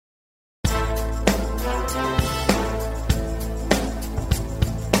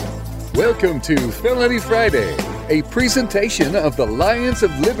Welcome to Felony Friday, a presentation of the Lions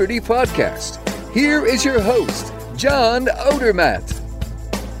of Liberty podcast. Here is your host, John Odermatt.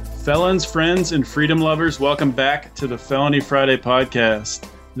 Felons, friends, and freedom lovers, welcome back to the Felony Friday podcast.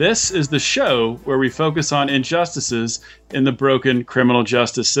 This is the show where we focus on injustices in the broken criminal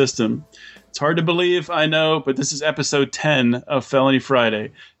justice system. It's hard to believe, I know, but this is episode 10 of Felony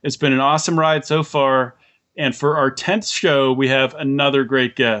Friday. It's been an awesome ride so far, and for our 10th show, we have another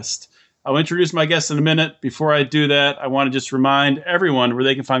great guest. I'll introduce my guest in a minute. Before I do that, I want to just remind everyone where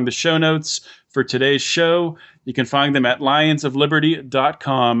they can find the show notes for today's show. You can find them at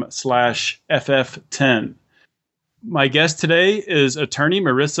lionsofliberty.com/FF10. My guest today is attorney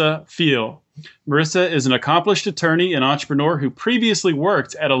Marisa Feil. Marisa is an accomplished attorney and entrepreneur who previously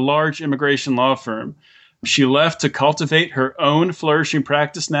worked at a large immigration law firm. She left to cultivate her own flourishing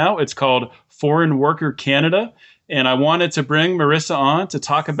practice now. It's called Foreign Worker Canada. And I wanted to bring Marisa on to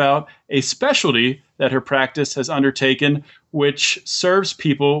talk about a specialty that her practice has undertaken, which serves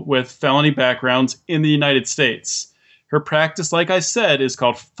people with felony backgrounds in the United States. Her practice, like I said, is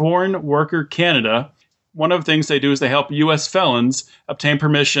called Foreign Worker Canada. One of the things they do is they help U.S. felons obtain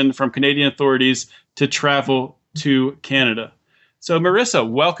permission from Canadian authorities to travel to Canada. So, Marisa,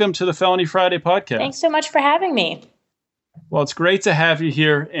 welcome to the Felony Friday podcast. Thanks so much for having me. Well, it's great to have you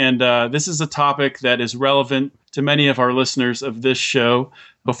here. And this is a topic that is relevant to many of our listeners of this show.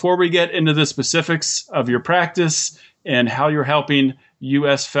 Before we get into the specifics of your practice and how you're helping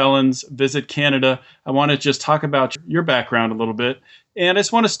U.S. felons visit Canada, I want to just talk about your background a little bit. And I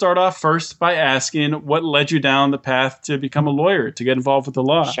just want to start off first by asking what led you down the path to become a lawyer, to get involved with the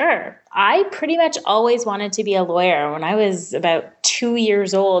law? Sure. I pretty much always wanted to be a lawyer. When I was about 2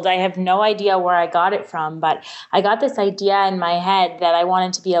 years old, I have no idea where I got it from, but I got this idea in my head that I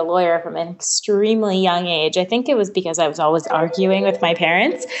wanted to be a lawyer from an extremely young age. I think it was because I was always arguing with my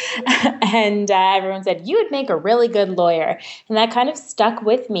parents, and everyone said, you would make a really good lawyer. And that kind of stuck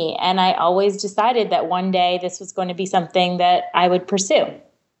with me, and I always decided that one day this was going to be something that I would pursue.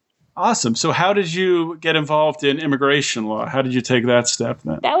 Awesome. So how did you get involved in immigration law? How did you take that step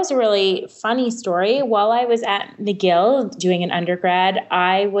then? That was a really funny story. While I was at McGill doing an undergrad,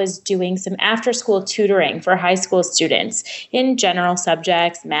 I was doing some after-school tutoring for high school students in general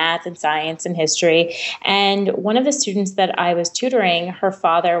subjects, math and science and history. And one of the students that I was tutoring, her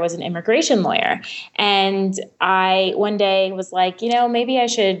father was an immigration lawyer. And I one day was like, maybe I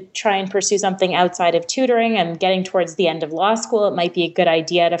should try and pursue something outside of tutoring. I'm getting towards the end of law school. It might be a good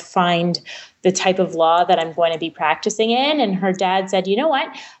idea to find the type of law that I'm going to be practicing in. And her dad said, you know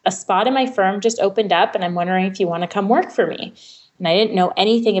what? A spot in my firm just opened up and I'm wondering if you want to come work for me. And I didn't know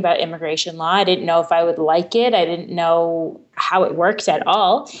anything about immigration law. I didn't know if I would like it. I didn't know how it worked at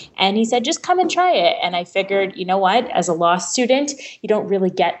all. And he said, just come and try it. And I figured, you know what? As a law student, you don't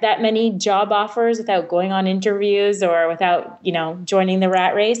really get that many job offers without going on interviews or without, joining the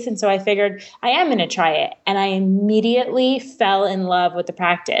rat race. And so I figured I am going to try it. And I immediately fell in love with the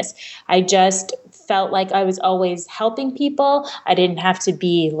practice. I just felt like I was always helping people. I didn't have to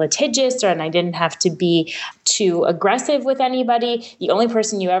be litigious and I didn't have to be too aggressive with anybody. The only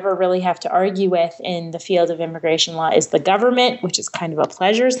person you ever really have to argue with in the field of immigration law is the government, which is kind of a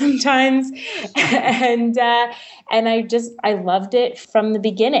pleasure sometimes. and I loved it from the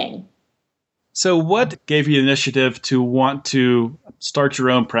beginning. So what gave you the initiative to want to start your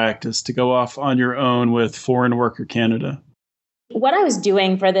own practice, to go off on your own with Foreign Worker Canada? What I was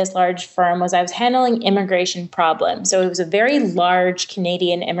doing for this large firm was I was handling immigration problems. So it was a very large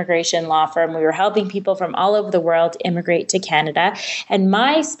Canadian immigration law firm. We were helping people from all over the world immigrate to Canada. And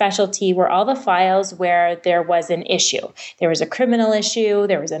my specialty were all the files where there was an issue. There was a criminal issue.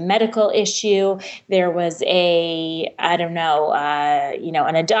 There was a medical issue. There was an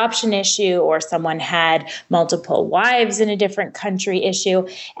adoption issue, or someone had multiple wives in a different country issue.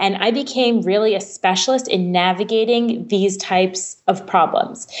 And I became really a specialist in navigating these types of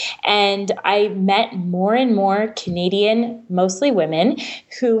problems. And I met more and more Canadian, mostly women,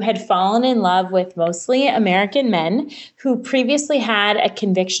 who had fallen in love with mostly American men who previously had a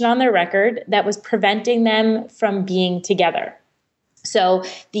conviction on their record that was preventing them from being together. So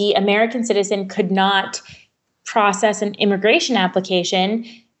the American citizen could not process an immigration application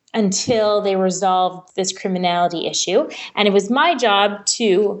until they resolved this criminality issue. And it was my job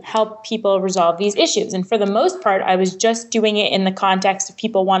to help people resolve these issues. And for the most part, I was just doing it in the context of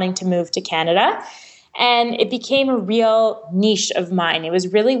people wanting to move to Canada. And it became a real niche of mine. It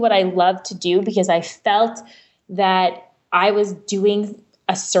was really what I loved to do because I felt that I was doing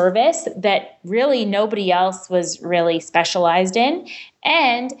a service that really nobody else was really specialized in.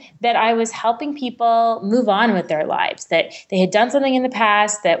 and that I was helping people move on with their lives, that they had done something in the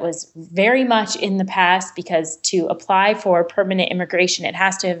past that was very much in the past, because to apply for permanent immigration, it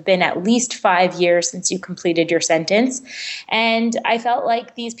has to have been at least 5 years since you completed your sentence. And I felt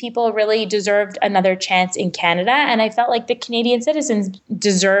like these people really deserved another chance in Canada. And I felt like the Canadian citizens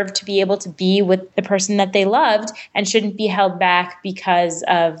deserved to be able to be with the person that they loved and shouldn't be held back because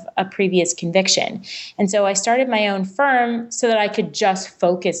of a previous conviction. And so I started my own firm so that I could just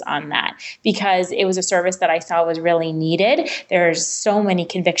focus on that, because it was a service that I saw was really needed. There's so many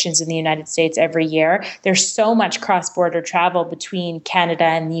convictions in the United States every year. There's so much cross-border travel between Canada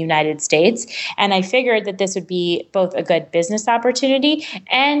and the United States. And I figured that this would be both a good business opportunity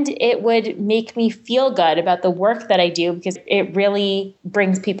and it would make me feel good about the work that I do, because it really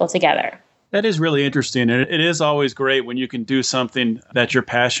brings people together. That is really interesting. And it is always great when you can do something that you're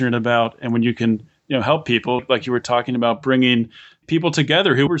passionate about and when you can, help people, like you were talking about, bringing people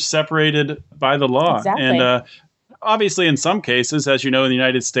together who were separated by the law. Exactly. And obviously, in some cases, as you know, in the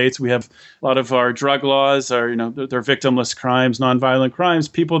United States, we have a lot of our drug laws are, they're victimless crimes, nonviolent crimes,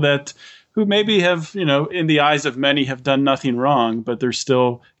 people who maybe have, in the eyes of many have done nothing wrong, but they're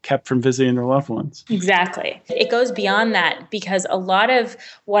still kept from visiting their loved ones. Exactly. It goes beyond that, because a lot of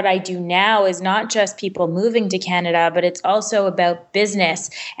what I do now is not just people moving to Canada, but it's also about business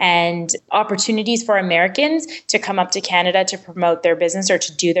and opportunities for Americans to come up to Canada to promote their business or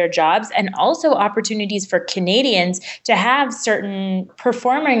to do their jobs, and also opportunities for Canadians to have certain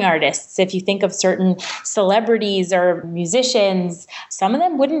performing artists. If you think of certain celebrities or musicians, some of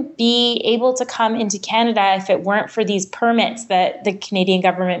them wouldn't be able to come into Canada if it weren't for these permits that the Canadian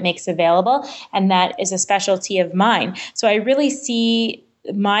government makes available, and that is a specialty of mine. So I really see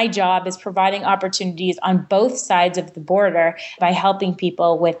my job as providing opportunities on both sides of the border by helping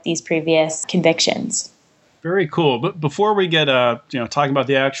people with these previous convictions. Very cool. But before we get talking about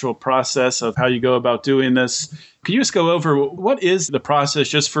the actual process of how you go about doing this, can you just go over what is the process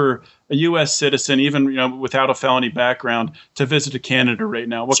just for a U.S. citizen, even without a felony background, to visit Canada right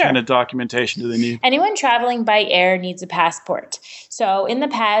now? What kind of documentation do they need? Anyone traveling by air needs a passport. So in the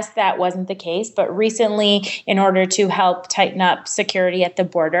past, that wasn't the case. But recently, in order to help tighten up security at the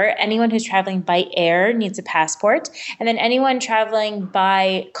border, anyone who's traveling by air needs a passport. And then anyone traveling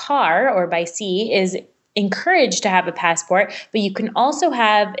by car or by sea is encouraged to have a passport, but you can also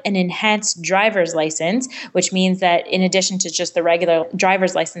have an enhanced driver's license, which means that in addition to just the regular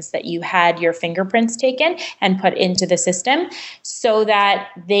driver's license, that you had your fingerprints taken and put into the system, so that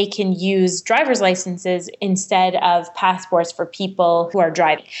they can use driver's licenses instead of passports for people who are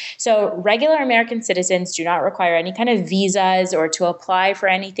driving. So regular American citizens do not require any kind of visas or to apply for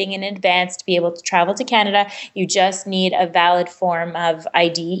anything in advance to be able to travel to Canada. You just need a valid form of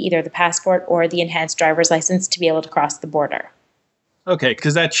ID, either the passport or the enhanced driver's license, to be able to cross the border. Okay,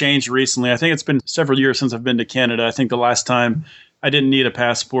 because that changed recently. I think it's been several years since I've been to Canada. I think the last time I didn't need a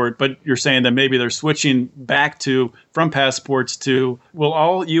passport, but you're saying that maybe they're switching back from passports to, will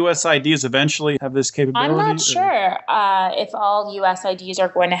all U.S. IDs eventually have this capability? I'm not sure if all U.S. IDs are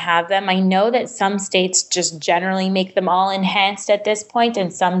going to have them. I know that some states just generally make them all enhanced at this point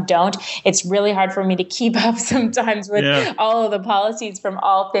and some don't. It's really hard for me to keep up sometimes with all of the policies from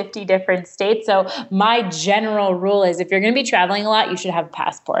all 50 different states. So my general rule is if you're going to be traveling a lot, you should have a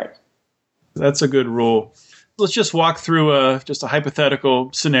passport. That's a good rule. Let's just walk through just a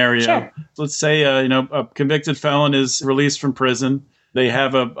hypothetical scenario. Sure. Let's say a convicted felon is released from prison. They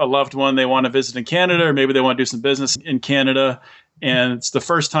have a loved one they want to visit in Canada, or maybe they want to do some business in Canada. And it's the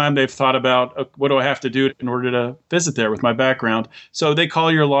first time they've thought about, what do I have to do in order to visit there with my background? So they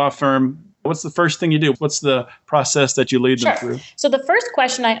call your law firm. What's the first thing you do? What's the process that you lead them through? So the first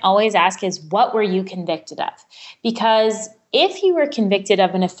question I always ask is, what were you convicted of? Because if you were convicted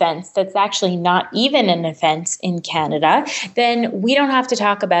of an offense that's actually not even an offense in Canada, then we don't have to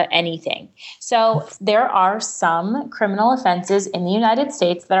talk about anything. So there are some criminal offenses in the United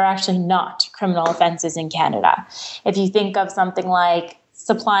States that are actually not criminal offenses in Canada. If you think of something like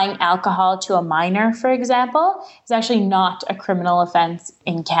supplying alcohol to a minor, for example, is actually not a criminal offense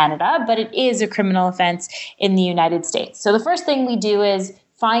in Canada, but it is a criminal offense in the United States. So the first thing we do is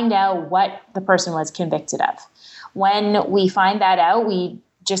find out what the person was convicted of. When we find that out, we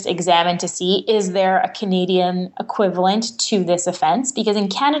just examine to see, is there a Canadian equivalent to this offense? Because in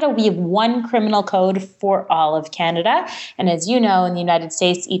Canada, we have one criminal code for all of Canada. And as you know, in the United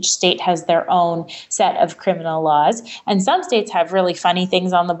States, each state has their own set of criminal laws. And some states have really funny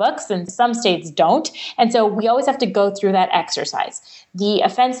things on the books and some states don't. And so we always have to go through that exercise. The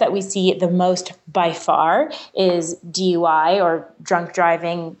offense that we see the most by far is DUI or drunk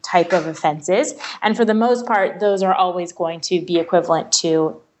driving type of offenses. And for the most part, those are always going to be equivalent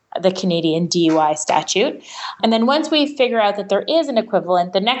to the Canadian DUI statute. And then once we figure out that there is an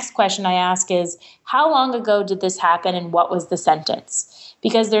equivalent, the next question I ask is, how long ago did this happen and what was the sentence?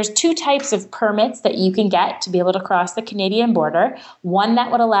 Because there's two types of permits that you can get to be able to cross the Canadian border. One that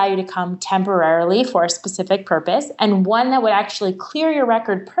would allow you to come temporarily for a specific purpose, and one that would actually clear your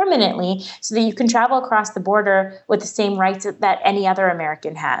record permanently so that you can travel across the border with the same rights that any other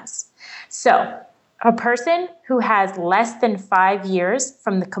American has. So a person who has less than 5 years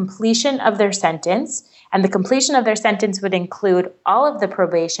from the completion of their sentence, and the completion of their sentence would include all of the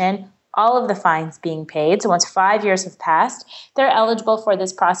probation, all of the fines being paid. So once 5 years have passed, they're eligible for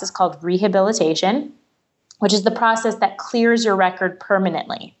this process called rehabilitation, which is the process that clears your record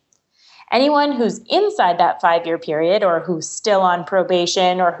permanently. Anyone who's inside that 5-year period or who's still on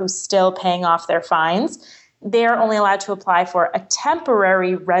probation or who's still paying off their fines, they're only allowed to apply for a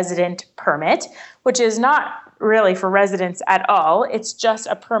temporary resident permit, which is not really for residents at all. It's just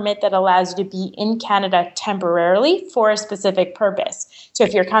a permit that allows you to be in Canada temporarily for a specific purpose. So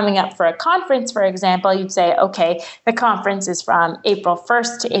if you're coming up for a conference, for example, you'd say, okay, the conference is from April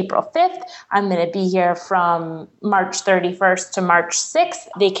 1st to April 5th. I'm going to be here from March 31st to March 6th.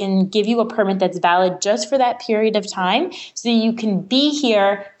 They can give you a permit that's valid just for that period of time so you can be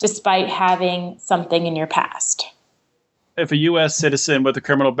here despite having something in your past. If a U.S. citizen with a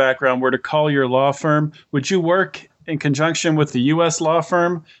criminal background were to call your law firm, would you work in conjunction with the U.S. law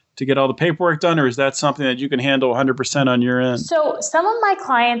firm to get all the paperwork done, or is that something that you can handle 100% on your end? So some of my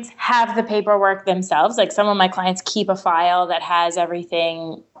clients have the paperwork themselves. Like some of my clients keep a file that has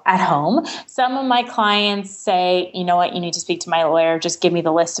everything at home. Some of my clients say, you know what, you need to speak to my lawyer. Just give me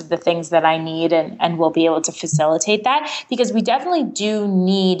the list of the things that I need and we'll be able to facilitate that, because we definitely do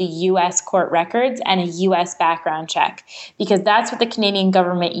need U.S. court records and a U.S. background check, because that's what the Canadian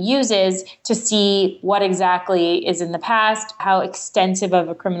government uses to see what exactly is in the past, how extensive of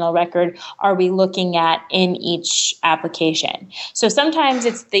a criminal record are we looking at in each application. So sometimes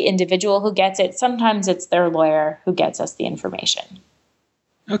it's the individual who gets it. Sometimes it's their lawyer who gets us the information.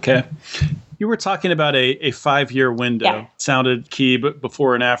 Okay. You were talking about a 5-year window. Yeah. Sounded key, but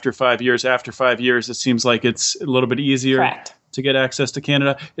before and after 5 years. After 5 years, it seems like it's a little bit easier Correct. to get access to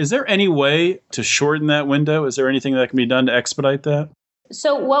Canada. Is there any way to shorten that window? Is there anything that can be done to expedite that?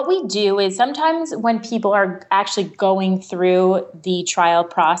 So what we do is sometimes when people are actually going through the trial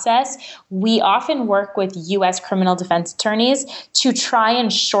process, we often work with U.S. criminal defense attorneys to try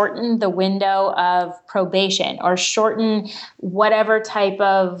and shorten the window of probation or shorten whatever type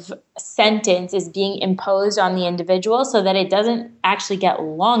of sentence is being imposed on the individual so that it doesn't actually get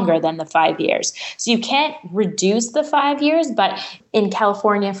longer than the 5 years. So you can't reduce the 5 years, but in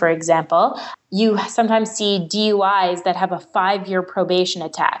California, for example, you sometimes see DUIs that have a 5-year probation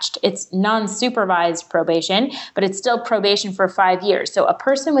attached. It's non-supervised probation, but it's still probation for 5 years. So a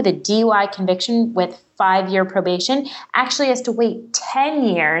person with a DUI conviction with 5-year probation actually has to wait 10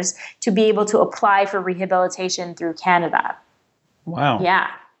 years to be able to apply for rehabilitation through Canada. Wow. Yeah.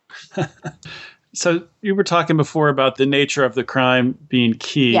 So you were talking before about the nature of the crime being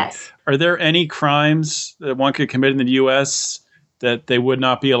key. Yes. Are there any crimes that one could commit in the U.S. that they would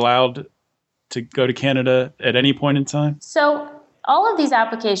not be allowed to go to Canada at any point in time? So all of these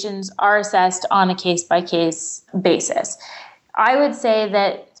applications are assessed on a case-by-case basis. I would say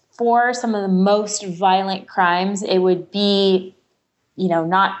that for some of the most violent crimes, it would be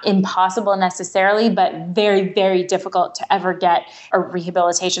not impossible necessarily, but very, very difficult to ever get a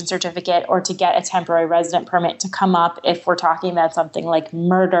rehabilitation certificate or to get a temporary resident permit to come up if we're talking about something like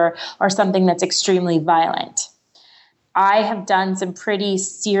murder or something that's extremely violent. I have done some pretty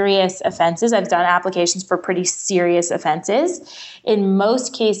serious offenses. I've done applications for pretty serious offenses. In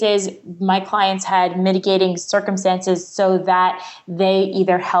most cases, my clients had mitigating circumstances so that they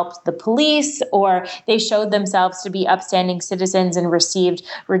either helped the police or they showed themselves to be upstanding citizens and received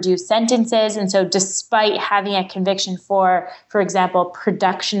reduced sentences. And so despite having a conviction for example,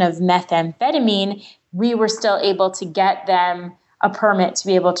 production of methamphetamine, we were still able to get them a permit to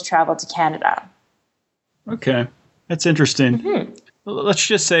be able to travel to Canada. Okay. That's interesting. Mm-hmm. Let's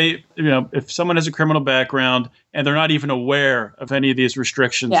just say, if someone has a criminal background and they're not even aware of any of these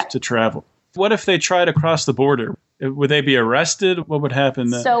restrictions to travel, what if they try to cross the border? Would they be arrested? What would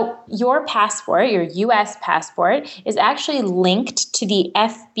happen then? So your passport, your U.S. passport, is actually linked to the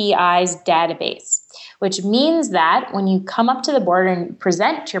FBI's database, which means that when you come up to the border and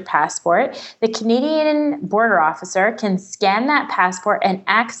present your passport, the Canadian border officer can scan that passport and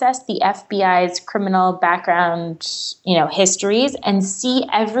access the FBI's criminal background, histories and see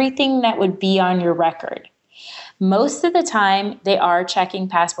everything that would be on your record. Most of the time, they are checking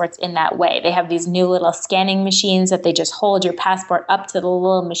passports in that way. They have these new little scanning machines that they just hold your passport up to the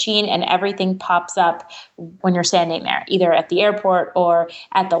little machine and everything pops up when you're standing there, either at the airport or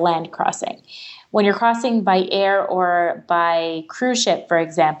at the land crossing. When you're crossing by air or by cruise ship, for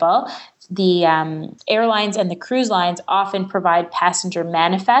example, the airlines and the cruise lines often provide passenger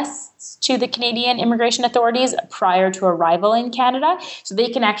manifests to the Canadian immigration authorities prior to arrival in Canada. So they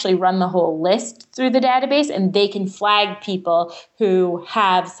can actually run the whole list through the database and they can flag people who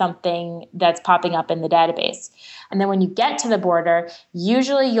have something that's popping up in the database. And then when you get to the border,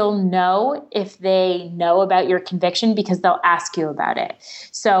 usually you'll know if they know about your conviction because they'll ask you about it.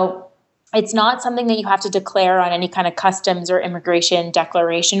 So it's not something that you have to declare on any kind of customs or immigration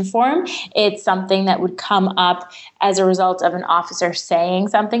declaration form. It's something that would come up as a result of an officer saying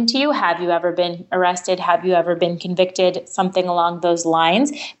something to you. Have you ever been arrested? Have you ever been convicted? Something along those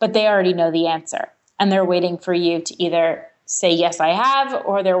lines. But they already know the answer. And they're waiting for you to either say, yes, I have,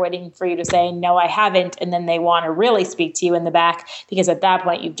 or they're waiting for you to say, no, I haven't. And then they want to really speak to you in the back because at that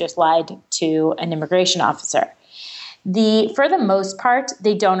point, you've just lied to an immigration officer. For the most part,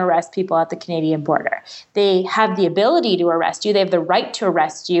 they don't arrest people at the Canadian border. They have the ability to arrest you. They have the right to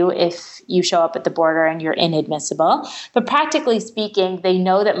arrest you if you show up at the border and you're inadmissible. But practically speaking, they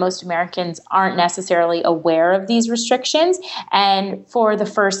know that most Americans aren't necessarily aware of these restrictions. And for the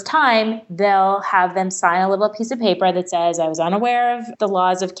first time, they'll have them sign a little piece of paper that says, I was unaware of the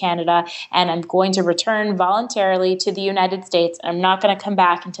laws of Canada and I'm going to return voluntarily to the United States. I'm not going to come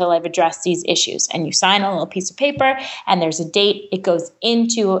back until I've addressed these issues. And you sign a little piece of paper and there's a date. It goes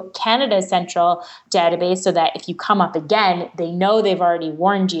into Canada's central database so that if you come up again, they know they've already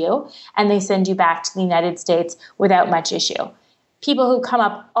warned you and they send you back to the United States without much issue. People who come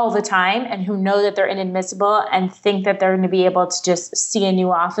up all the time and who know that they're inadmissible and think that they're going to be able to just see a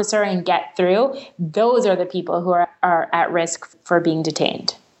new officer and get through, those are the people who are at risk for being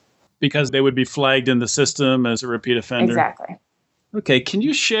detained. Because they would be flagged in the system as a repeat offender. Exactly. Okay, can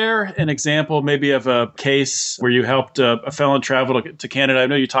you share an example maybe of a case where you helped a felon travel to Canada? I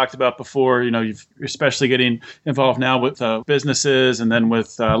know you talked about before, you're especially getting involved now with businesses and then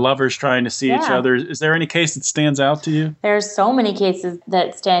with lovers trying to see each other. Is there any case that stands out to you? There's so many cases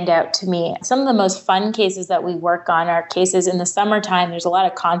that stand out to me. Some of the most fun cases that we work on are cases in the summertime. There's a lot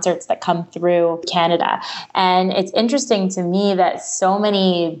of concerts that come through Canada. And it's interesting to me that so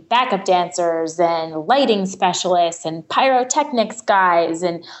many backup dancers and lighting specialists and pyrotechnics guys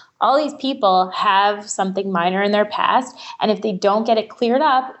and all these people have something minor in their past. And if they don't get it cleared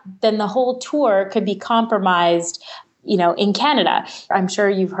up, then the whole tour could be compromised, in Canada. I'm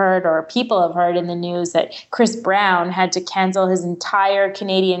sure you've heard or people have heard in the news that Chris Brown had to cancel his entire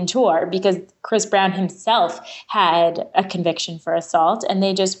Canadian tour because Chris Brown himself had a conviction for assault and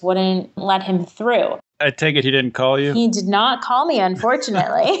they just wouldn't let him through. I take it he didn't call you? He did not call me,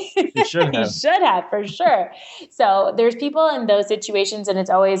 unfortunately. He should have. He should have, for sure. So there's people in those situations, and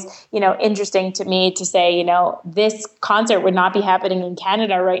it's always, interesting to me to say, this concert would not be happening in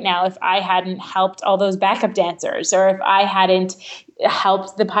Canada right now if I hadn't helped all those backup dancers or if I hadn't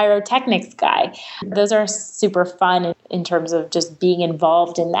helped the pyrotechnics guy. Those are super fun in terms of just being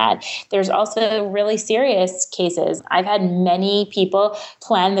involved in that. There's also really serious cases. I've had many people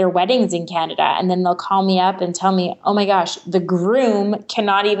plan their weddings in Canada and then they'll call me up and tell me, oh my gosh, the groom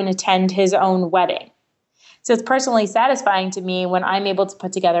cannot even attend his own wedding. So it's personally satisfying to me when I'm able to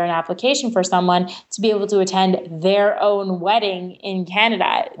put together an application for someone to be able to attend their own wedding in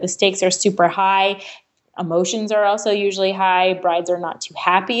Canada. The stakes are super high. Emotions are also usually high. Brides are not too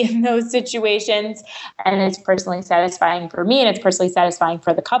happy in those situations. And it's personally satisfying for me and it's personally satisfying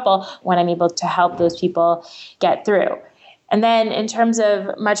for the couple when I'm able to help those people get through. And then in terms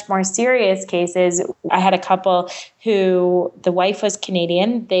of much more serious cases, I had a couple who the wife was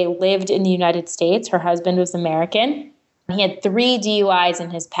Canadian. They lived in the United States. Her husband was American. He had 3 DUIs in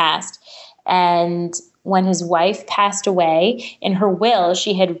his past. And when his wife passed away, in her will,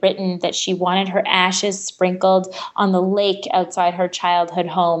 she had written that she wanted her ashes sprinkled on the lake outside her childhood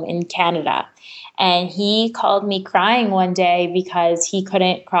home in Canada. And he called me crying one day because he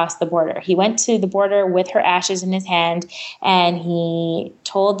couldn't cross the border. He went to the border with her ashes in his hand, and he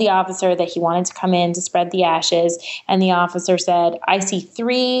told the officer that he wanted to come in to spread the ashes. And the officer said, "I see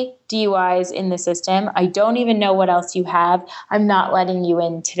 3 DUIs in the system. I don't even know what else you have. I'm not letting you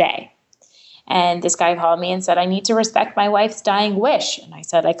in today." And this guy called me and said, "I need to respect my wife's dying wish." And I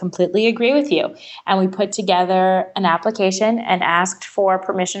said, "I completely agree with you." And we put together an application and asked for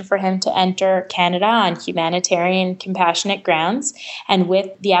permission for him to enter Canada on humanitarian, compassionate grounds. And with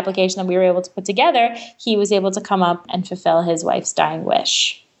the application that we were able to put together, he was able to come up and fulfill his wife's dying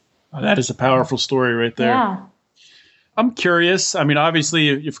wish. Oh, that is a powerful story right there. Yeah. I'm curious. I mean, obviously,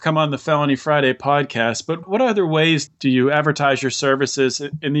 you've come on the Felony Friday podcast, but what other ways do you advertise your services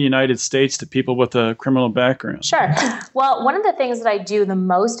in the United States to people with a criminal background? Sure. Well, one of the things that I do the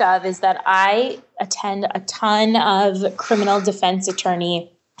most of is that I attend a ton of criminal defense attorney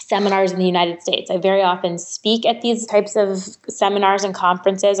seminars in the United States. I very often speak at these types of seminars and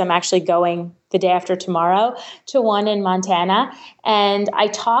conferences. I'm actually going the day after tomorrow to one in Montana. And I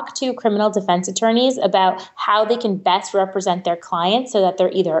talk to criminal defense attorneys about how they can best represent their clients so that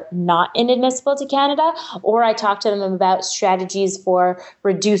they're either not inadmissible to Canada, or I talk to them about strategies for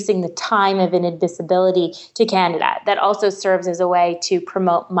reducing the time of inadmissibility to Canada. That also serves as a way to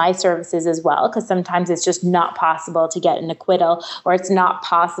promote my services as well, because sometimes it's just not possible to get an acquittal, or it's not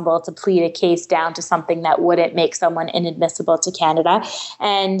possible to plead a case down to something that wouldn't make someone inadmissible to Canada.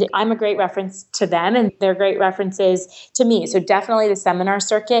 And I'm a great reference to them, and they're great references to me. So definitely the seminar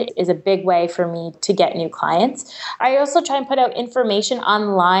circuit is a big way for me to get new clients. I also try and put out information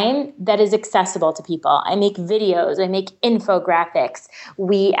online that is accessible to people. I make videos, I make infographics.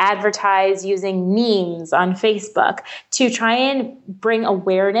 We advertise using memes on Facebook to try and bring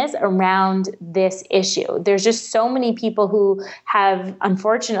awareness around this issue. There's just so many people who have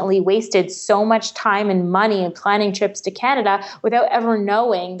unfortunately wasted so much time and money in planning trips to Canada without ever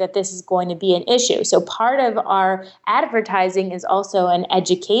knowing that this is going to be an issue. So part of our advertising is also an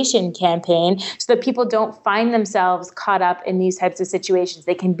education campaign so that people don't find themselves caught up in these types of situations.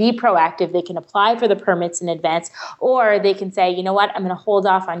 They can be proactive, they can apply for the permits in advance, or they can say, you know what, I'm going to hold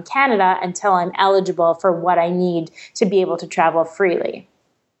off on Canada until I'm eligible for what I need to be able to travel freely.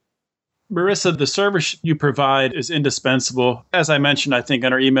 Marisa, the service you provide is indispensable. As I mentioned, I think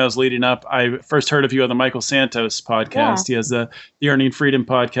in our emails leading up, I first heard of you on the Michael Santos podcast. Yeah. He has the Earning Freedom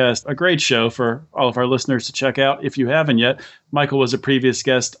podcast, a great show for all of our listeners to check out if you haven't yet. Michael was a previous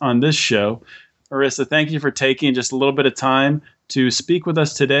guest on this show. Marisa, thank you for taking just a little bit of time to speak with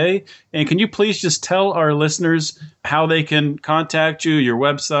us today. And can you please just tell our listeners how they can contact you, your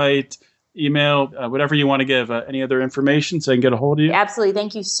website, email, whatever you want to give, any other information so I can get a hold of you? Absolutely.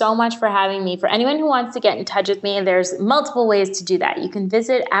 Thank you so much for having me. For anyone who wants to get in touch with me, there's multiple ways to do that. You can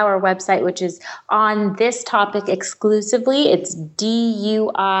visit our website, which is on this topic exclusively. It's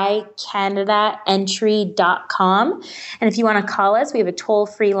DUICanadaEntry.com. And if you want to call us, we have a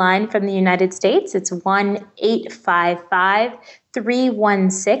toll-free line from the United States. It's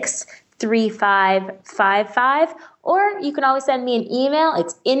 1-855-316-3555. Or you can always send me an email.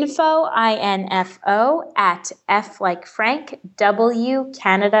 It's info, I-N-F-O, at F like Frank,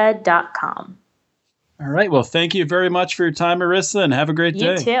 WCanada.com. All right. Well, thank you very much for your time, Marisa, and have a great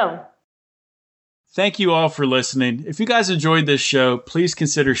day. You too. Thank you all for listening. If you guys enjoyed this show, please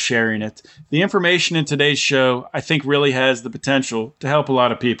consider sharing it. The information in today's show, I think, really has the potential to help a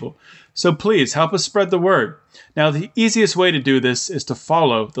lot of people. So please help us spread the word. Now, the easiest way to do this is to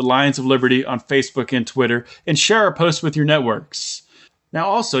follow the Lions of Liberty on Facebook and Twitter and share our posts with your networks. Now,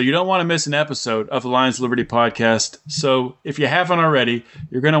 also, you don't want to miss an episode of the Lions of Liberty podcast. So if you haven't already,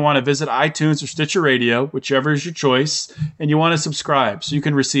 you're going to want to visit iTunes or Stitcher Radio, whichever is your choice, and you want to subscribe so you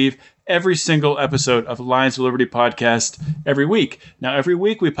can receive every single episode of the Lions of Liberty podcast every week. Now, every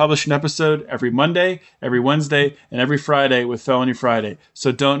week we publish an episode every Monday, every Wednesday, and every Friday with Felony Friday.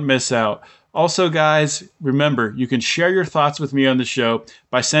 So don't miss out. Also, guys, remember, you can share your thoughts with me on the show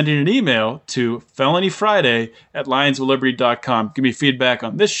by sending an email to felonyfriday@lionsofliberty.com. Give me feedback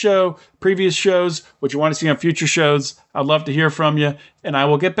on this show, previous shows, what you want to see on future shows. I'd love to hear from you, and I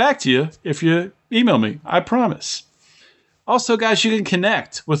will get back to you if you email me. I promise. Also, guys, you can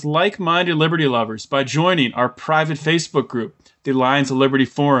connect with like-minded liberty lovers by joining our private Facebook group, the Lions of Liberty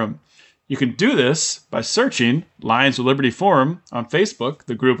Forum. You can do this by searching Lions of Liberty Forum on Facebook.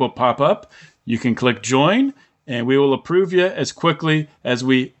 The group will pop up. You can click join, and we will approve you as quickly as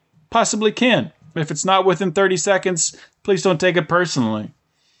we possibly can. If it's not within 30 seconds, please don't take it personally.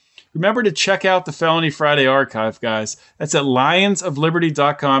 Remember to check out the Felony Friday archive, guys. That's at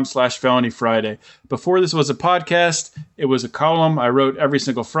lionsofliberty.com/Felony Friday. Before this was a podcast, it was a column I wrote every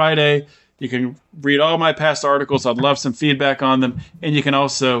single Friday. You can read all my past articles. I'd love some feedback on them. And you can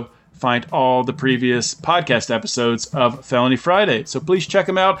also find all the previous podcast episodes of Felony Friday. So please check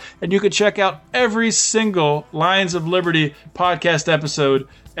them out. And you can check out every single Lions of Liberty podcast episode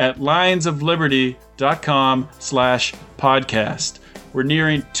at lionsofliberty.com/podcast. We're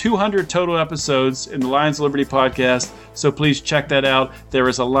nearing 200 total episodes in the Lions of Liberty podcast. So please check that out. There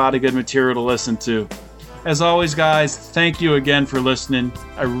is a lot of good material to listen to. As always, guys, thank you again for listening.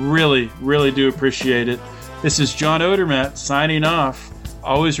 I really, really do appreciate it. This is John Odermatt signing off.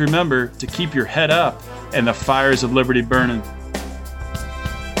 Always remember to keep your head up and the fires of liberty burning.